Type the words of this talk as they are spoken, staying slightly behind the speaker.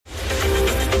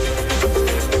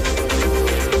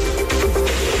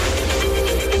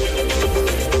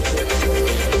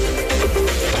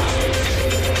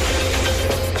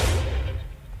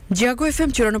জাগো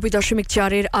FM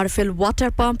 94.4 আরফেল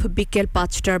water pump বিকেল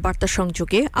 ৫টার বার্তা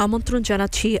সংযোগে আমন্ত্রণ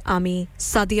জানাচ্ছি আমি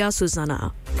সাদিয়া সুজানা।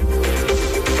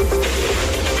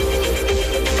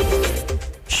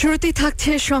 শুরুতেই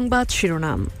থাকছে সংবাদ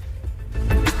শিরোনাম।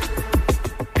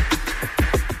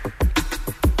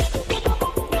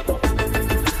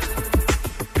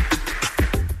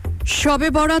 শবে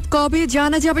বরাত কবে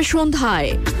জানা যাবে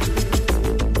সন্ধ্যায়।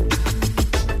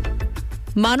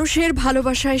 মানুষের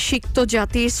ভালোবাসায় সিক্ত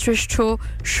জাতির শ্রেষ্ঠ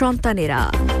সন্তানেরা।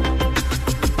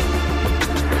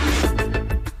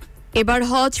 এবার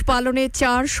হজ পালনে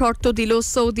 4 শর্ত দিল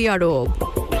সৌদি আরব।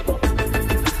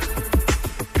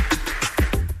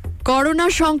 করোনা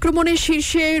সংক্রমণের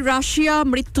শীর্ষে রাশিয়া,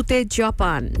 মৃত্যুতে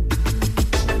জাপান।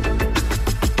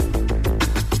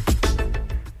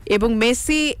 এবং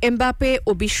মেসি, এমবাপে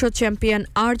ও বিশ্ব চ্যাম্পিয়ন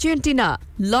আর্জেন্টিনা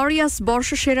লরিয়াস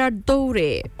বর্ষসেরার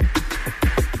দৌড়ে।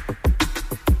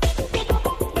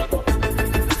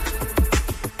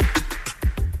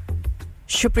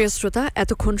 সুপ্রিয় শ্রোতা,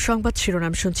 এতক্ষণ সংবাদ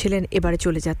শিরোনাম শুনছিলেন। এবারে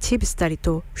চলে যাচ্ছি বিস্তারিত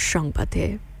সংবাদে।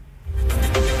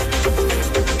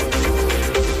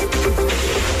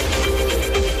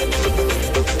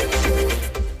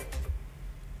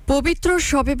 পবিত্র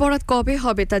শবে বরাত কবে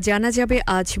হবে তা জানা যাবে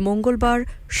আজ মঙ্গলবার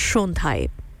সন্ধ্যায়।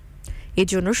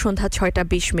 এজন্য সন্ধ্যা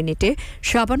 6:20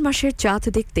 শাবান মাসের চাঁদ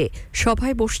দেখতে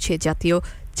সভায় বসছে জাতীয়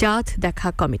চাঁদ দেখা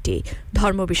কমিটি।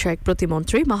 ধর্ম বিষয়ক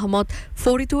প্রতিমন্ত্রী মোহাম্মদ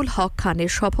ফরিদুল হক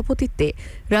খানের সভাপতিত্বে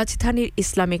রাজধানীর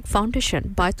ইসলামিক ফাউন্ডেশন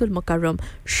বায়তুল মোকাররম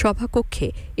সভাকক্ষে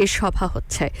এ সভা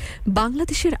হচ্ছে।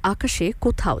 বাংলাদেশের আকাশে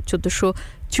কোথাও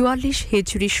 1444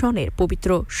 হিজরি সনের পবিত্র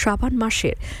শাবান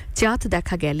মাসের চাঁদ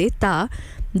দেখা গেলে তা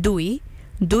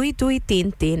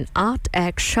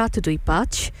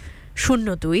 2-2233-81725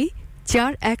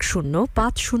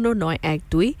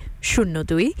 02-410-50912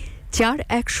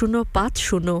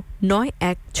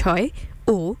 02-410-50916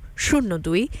 ও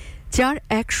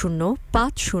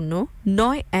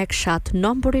 02-410-50917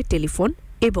 নম্বরে টেলিফোন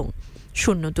এবং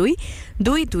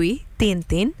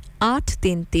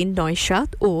 02-2233-83397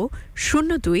 ও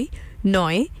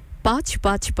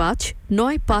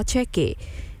 02-9555-951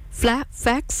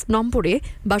 ফ্যাক্স নম্বরে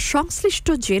বা সংশ্লিষ্ট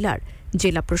জেলার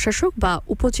জেলা প্রশাসক বা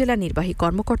উপজেলা নির্বাহী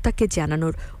কর্মকর্তাকে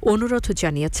জানানোর অনুরোধ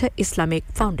জানিয়েছে ইসলামিক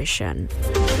ফাউন্ডেশন।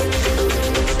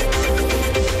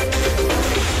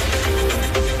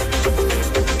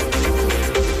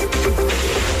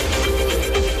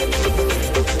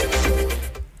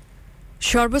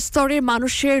 সর্বস্তরের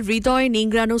মানুষের হৃদয়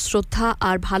নিংড়ানো শ্রদ্ধা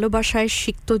আর ভালোবাসায়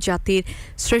সিক্ত জাতির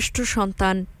শ্রেষ্ঠ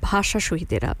সন্তান ভাষা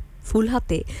শহীদেরা। ফুল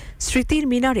হাতে স্মৃতির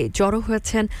মিনারে জড়ো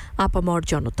হয়েছেন আপামর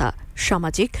জনতা।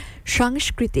 সামাজিক,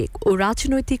 সাংস্কৃতিক ও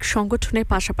রাজনৈতিক সংগঠনের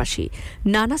পাশাপাশি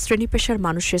নানা শ্রেণীপেশার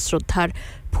মানুষের শ্রদ্ধার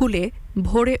ফুলে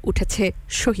ভরে উঠেছে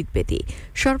শহীদ বেদি।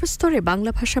 সর্বস্তরে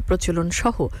বাংলা ভাষা প্রচলন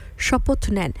সহ শপথ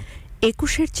নেন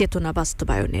 21-এর চেতনা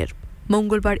বাস্তবায়নের।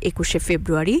 মঙ্গলবার 21শে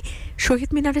ফেব্রুয়ারি শহীদ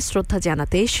মিনারে শ্রদ্ধা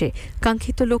জানাতে এসে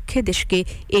কাঙ্ক্ষিত লক্ষ্যে দেশকে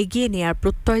এগিয়ে নেয়ার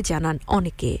প্রত্যয় জানান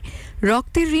অনেকে।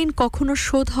 রক্তের ঋণ কখনো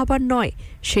শোধ হবার নয়,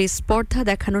 সেই স্পর্ধা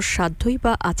দেখানোর সাধ্যই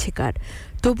বা আছে কার।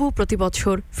 তবু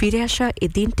প্রতিবছর ফিরে আসা এ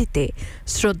দিনটিতে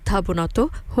শ্রদ্ধাবনত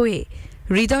হয়ে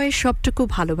হৃদয়ের সবটুকু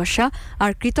ভালোবাসা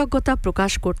আর কৃতজ্ঞতা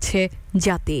প্রকাশ করছে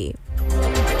জাতি।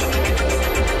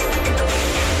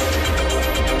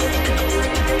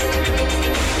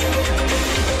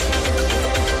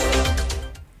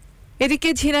 এদিকে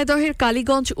ঝিনাইদহের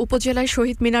কালীগঞ্জ উপজেলায়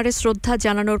শহীদ মিনারে শ্রদ্ধা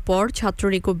জানানোর পর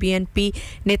ছাত্রলীগ ও বিএনপি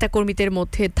নেতাকর্মীদের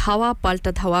মধ্যে ধাওয়া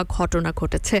পাল্টা ধাওয়া ঘটনা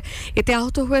ঘটেছে। এতে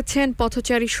আহত হয়েছেন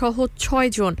পথচারী সহ 6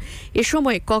 জন। এ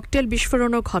সময় ককটেল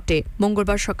বিস্ফোরণও ঘটে।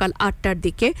 মঙ্গলবার সকাল 8টার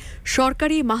দিকে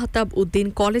সরকারি মাহতাব উদ্দিন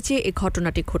কলেজে এ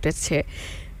ঘটনাটি ঘটেছে।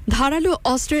 ধারালো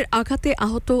অস্ত্রের আঘাতে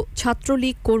আহত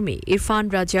ছাত্রলীগ কর্মী ইরফান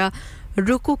রাজা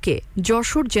রুকুকে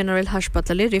যশোর জেনারেল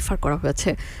হাসপাতালে রেফার করা হয়েছে।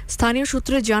 স্থানীয়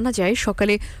সূত্রে জানা যায়,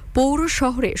 সকালে পৌর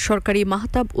শহরে সরকারি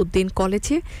মাহতাব উদ্দিন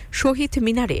কলেজে শহীদ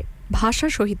মিনারে ভাষা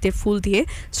শহীদদের ফুল দিয়ে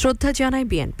শ্রদ্ধা জানায়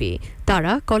বিএনপি।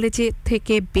 তারা কলেজে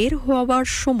থেকে বের হওয়ার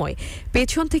সময়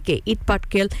পেছন থেকে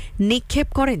ইটপাটকেল নিক্ষেপ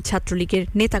করেন ছাত্রলীগের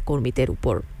নেতাকর্মীদের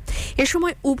উপর। এ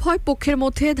সময় উভয় পক্ষের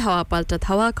মধ্যে ধাওয়া পাল্টা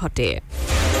ধাওয়া ঘটে।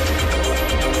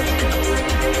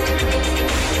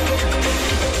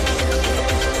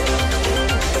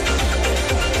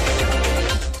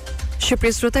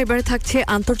 সুপ্রিয় শ্রোতা, এবারে থাকছে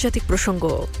আন্তর্জাতিক প্রসঙ্গ।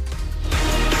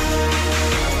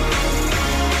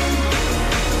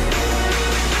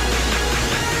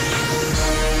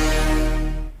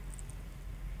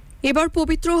 এবার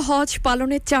পবিত্র হজ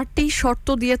পালনের 4টি শর্ত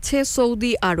দিয়েছে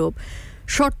সৌদি আরব।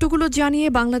 শর্তগুলো জানিয়ে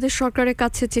বাংলাদেশ সরকারের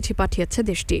কাছে চিঠি পাঠিয়েছে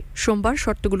দেশটি। সোমবার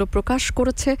শর্তগুলো প্রকাশ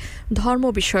করেছে ধর্ম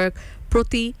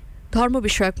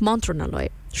বিষয়ক মন্ত্রণালয়।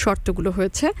 শর্তগুলো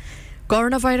হয়েছে: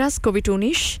 করোনা ভাইরাস, কোভিড-19,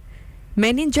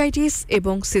 মেনিনজাইটিস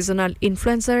এবং সিজনাল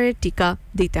ইনফ্লুয়েঞ্জারের টিকা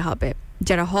দিতে হবে।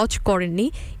 যারা হজ করেননি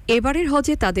এবারের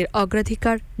হজে তাদের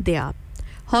অগ্রাধিকার দেয়া।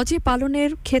 হজে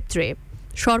পালনের ক্ষেত্রে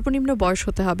সর্বনিম্ন বয়স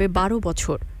হতে হবে 12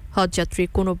 বছর। হজযাত্রীর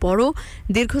কোনো বড়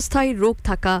দীর্ঘস্থায়ী রোগ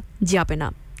থাকা যাবে না।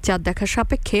 চাঁদ দেখা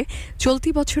সাপেক্ষে চলতি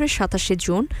বছরের 27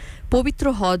 জুন পবিত্র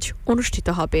হজ অনুষ্ঠিত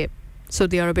হবে।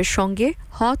 সৌদি আরবের সঙ্গে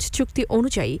হজ চুক্তি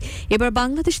অনুযায়ী এবার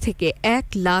বাংলাদেশ থেকে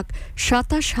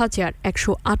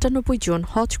 1,27,198 জন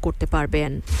হজ করতে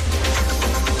পারবেন।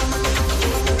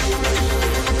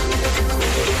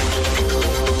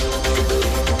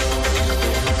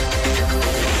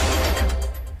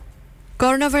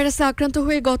 করোনা ভাইরাসে আক্রান্ত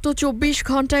হয়ে গত 24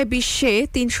 ঘণ্টায় বিশ্বে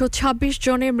 326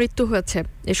 জনের মৃত্যু হয়েছে।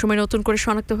 এ সময় নতুন করে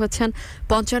শনাক্ত হয়েছেন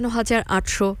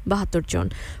 55,872 জন।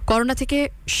 করোনা থেকে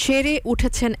সেরে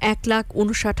উঠেছেন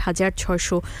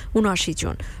 1,59,679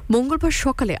 জন। মঙ্গলবার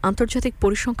সকালে আন্তর্জাতিক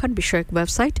পরিসংখ্যান বিষয়ক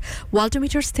ওয়েবসাইট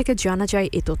ওয়ার্ল্ডোমিটার্স থেকে জানা যায়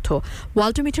এ তথ্য।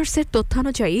 ওয়ার্ল্ডোমিটার্সের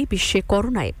তথ্যানুযায়ী বিশ্বে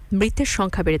করোনায় মৃতের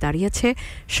সংখ্যা বেড়ে দাঁড়িয়েছে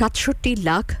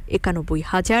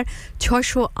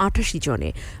 67,91,688 জনে।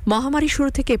 মহামারী শুরু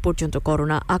থেকে এ পর্যন্ত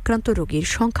করোনা আক্রান্ত রোগীর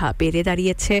সংখ্যা বেড়ে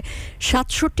দাঁড়িয়েছে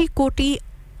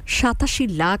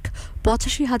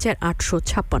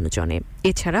 67,87,85,856 জনে।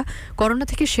 এছাড়া করোনা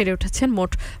থেকে সেরে উঠেছেন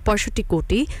মোট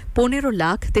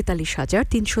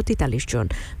 65,15,43,343 জন।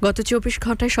 গত 24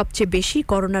 ঘণ্টায় সবচেয়ে বেশি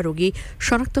করোনা রোগী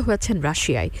শনাক্ত হয়েছেন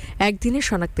রাশিয়ায়। একদিনে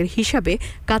শনাক্তের হিসাবে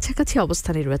কাছাকাছি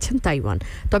অবস্থানে রয়েছেন তাইওয়ান।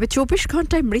 তবে 24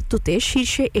 ঘণ্টায় মৃত্যুতে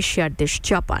শীর্ষে এশিয়ার দেশ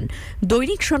জাপান।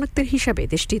 দৈনিক শনাক্তের হিসাবে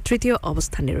দেশটি তৃতীয়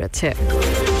অবস্থানে রয়েছে।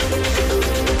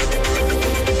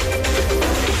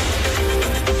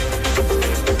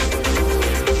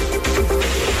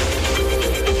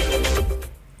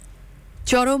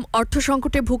 চরম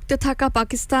অর্থসংকটে ভুগতে থাকা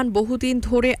পাকিস্তান বহুদিন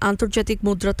ধরে আন্তর্জাতিক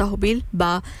মুদ্রা তহবিল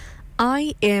বা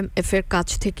IMF-এর কাছ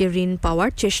থেকে ঋণ পাওয়ার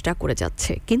চেষ্টা করে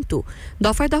যাচ্ছে, কিন্তু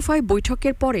দফায় দফায়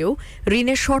বৈঠকের পরেও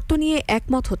ঋণের শর্ত নিয়ে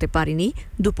একমত হতে পারেনি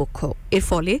দুপক্ষ। এর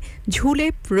ফলে ঝুলে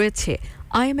রয়েছে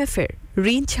IMF-এর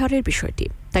ঋণ ছাড়ের বিষয়টি।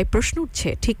 তাই প্রশ্ন উঠছে,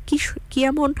 ঠিক কি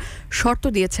এমন শর্ত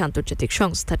দিয়েছে আন্তর্জাতিক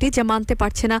সংস্থাটি যা মানতে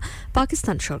পারছে না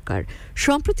পাকিস্তান সরকার?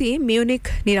 সম্প্রতি মিউনিখ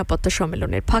নিরাপত্তা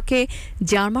সম্মেলনের ফাঁকে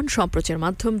জার্মান সম্প্রচার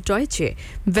মাধ্যম ডয়েচে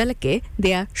ভেলেকে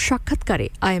দেয়া সাক্ষাৎকারে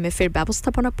IMF-এর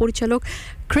ব্যবস্থাপনা পরিচালক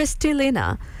ক্রিস্টেলিনা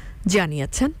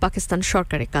জানিয়েছেন, পাকিস্তান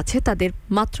সরকারের কাছে তাদের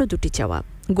মাত্র দুটি চাওয়া: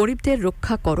 গরিবদের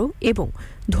রক্ষা করো এবং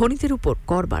ধনীদের উপর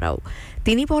কর বাড়াও।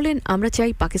 তিনি বলেন, আমরা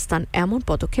চাই পাকিস্তান এমন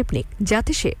পদক্ষেপ নিক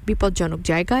যাতে সে বিপজ্জনক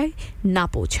জায়গায় না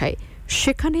পৌঁছায়।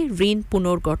 সেখানে ঋণ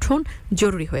পুনর্গঠন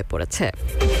জরুরি হয়ে পড়েছে।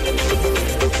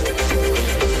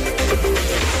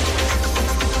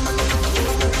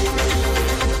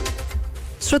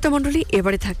 শ্রোতামণ্ডলী,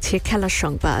 এবারে থাকছে খেলার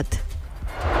সংবাদ।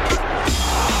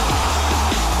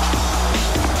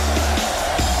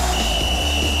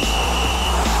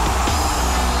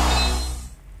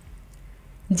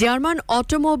 জার্মান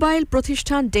অটোমোবাইল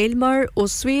প্রতিষ্ঠান ডেলমার ও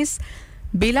সুইস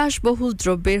বিলাসবহুল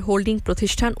দ্রব্যের হোল্ডিং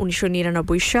প্রতিষ্ঠান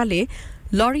 1999 সালে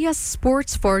লরিয়াস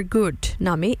স্পোর্টস ফর গুড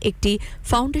নামে একটি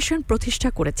ফাউন্ডেশন প্রতিষ্ঠা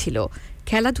করেছিল।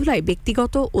 খেলাধুলায়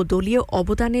ব্যক্তিগত ও দলীয়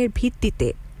অবদানের ভিত্তিতে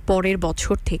পরের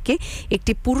বছর থেকে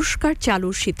একটি পুরস্কার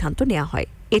চালুর সিদ্ধান্ত নেওয়া হয়।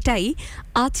 এটাই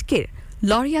আজকের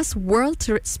লরিয়াস ওয়ার্ল্ড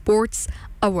স্পোর্টস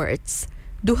অ্যাওয়ার্ডস।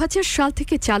 2000 সাল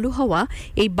থেকে চালু হওয়া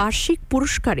এই বার্ষিক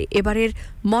পুরস্কারে এবারের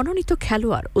মনোনীত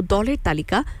খেলোয়াড় ও দলের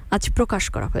তালিকা আজ প্রকাশ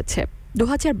করা হয়েছে।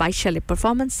 2022 সালে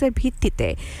পারফরম্যান্সের ভিত্তিতে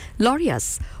Laureus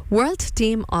world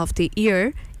team of the year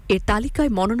এর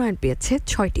তালিকায় মনোনয়ন পেয়েছে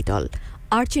 6টি দল: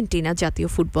 আর্জেন্টিনা জাতীয়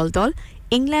ফুটবল দল,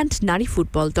 ইংল্যান্ড নারী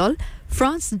ফুটবল দল,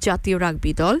 ফ্রান্স জাতীয়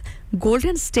রাগবি দল,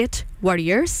 গোল্ডেন স্টেট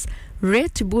ওয়ারিয়ার্স,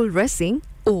 রেড বুল রেসিং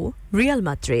ও রিয়াল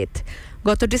মাদ্রিদ।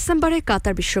 গত ডিসেম্বরে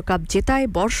কাতার বিশ্বকাপ জেতায়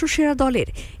বর্ষসেরা দলের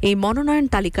এই মনোনয়ন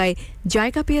তালিকায়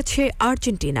জায়গা পেয়েছে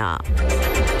আর্জেন্টিনা।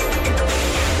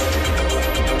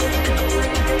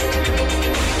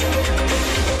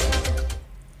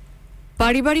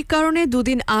 পারিবারিক কারণে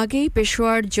দুদিন আগেই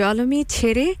পেশোয়ার জালমি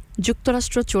ছেড়ে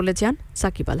যুক্তরাষ্ট্র চলে যান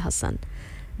সাকিব আল হাসান।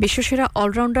 বিশ্বসেরা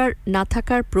অলরাউন্ডার না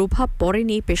থাকার প্রভাব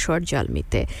পড়েনি পেশোয়ার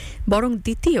জালমিতে, বরং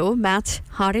দ্বিতীয় ম্যাচ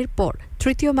হারের পর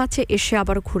তৃতীয় ম্যাচে এসে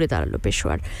আবারও ঘুরে দাঁড়াল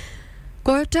পেশোয়ার।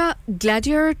 কোয়েটা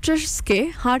গ্ল্যাডিয়েটর্সকে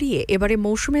হারিয়ে এবারে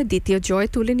মৌসুমের দ্বিতীয় জয়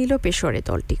তুলে নিল পেশোয়ারের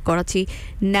দলটি। করাচি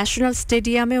ন্যাশনাল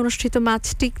স্টেডিয়ামে অনুষ্ঠিত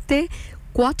ম্যাচটিতে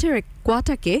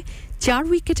কোয়াটাকে 4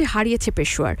 উইকেটে হারিয়েছে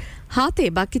পেশোয়ার। হাতে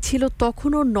বাকি ছিল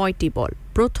তখনও 9টি বল।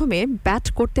 প্রথমে ব্যাট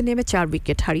করতে নেমে 4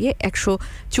 উইকেট হারিয়ে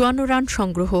 154 রান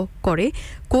সংগ্রহ করে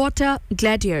কোয়াটা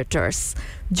গ্ল্যাডিয়েটর্স।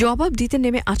 জবাব দিতে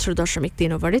নেমে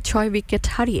 18.3 ওভারে 6 উইকেট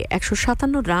হারিয়ে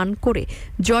 157 রান করে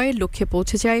জয়ের লক্ষ্যে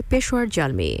পৌঁছে যায় পেশোয়ার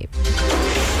জালমি।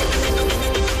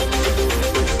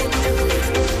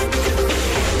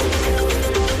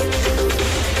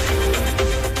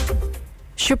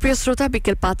 সুপ্রিয় শ্রোতা,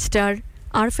 বিকেল 5টার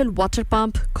আরএফএল ওয়াটার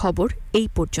পাম্প খবর এই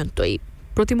পর্যন্তই।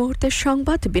 প্রতি মুহূর্তের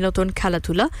সংবাদ, বিনোদন,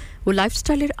 খেলাধুলা ও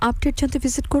লাইফস্টাইলের আপডেট জানতে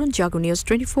ভিজিট করুন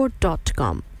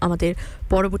jagonews24.com। আমাদের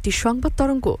পরবর্তী সংবাদ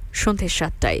তরঙ্গ সন্ধ্যে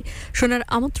 7টায় শোনার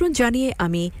আমন্ত্রণ জানিয়ে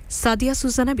আমি সাদিয়া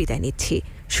সুজানা বিদায় নিচ্ছি।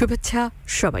 শুভেচ্ছা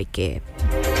সবাইকে।